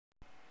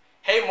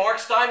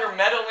Steiner,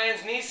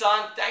 Meadowlands,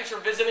 Nissan. Thanks for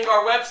visiting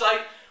our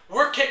website.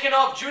 We're kicking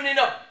off June in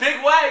a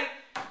big way.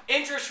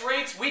 Interest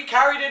rates, we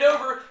carried it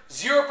over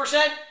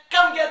 0%.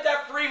 Come get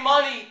that free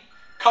money.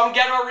 Come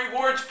get our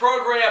rewards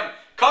program.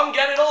 Come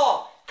get it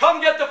all.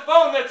 Come get the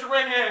phone that's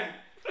ringing.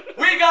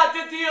 We got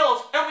the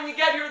deals. And when you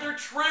get here, they're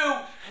true.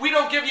 We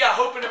don't give you a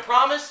hope and a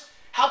promise.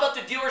 How about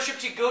the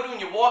dealerships you go to and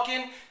you walk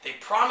in? They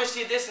promise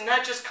you this and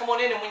that. Just come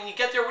on in, and when you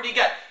get there, what do you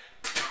get?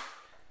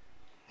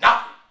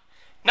 Nothing.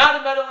 Not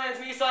in Meadowlands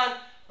Nissan.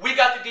 We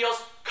got the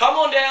deals. Come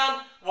on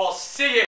down. We'll see you.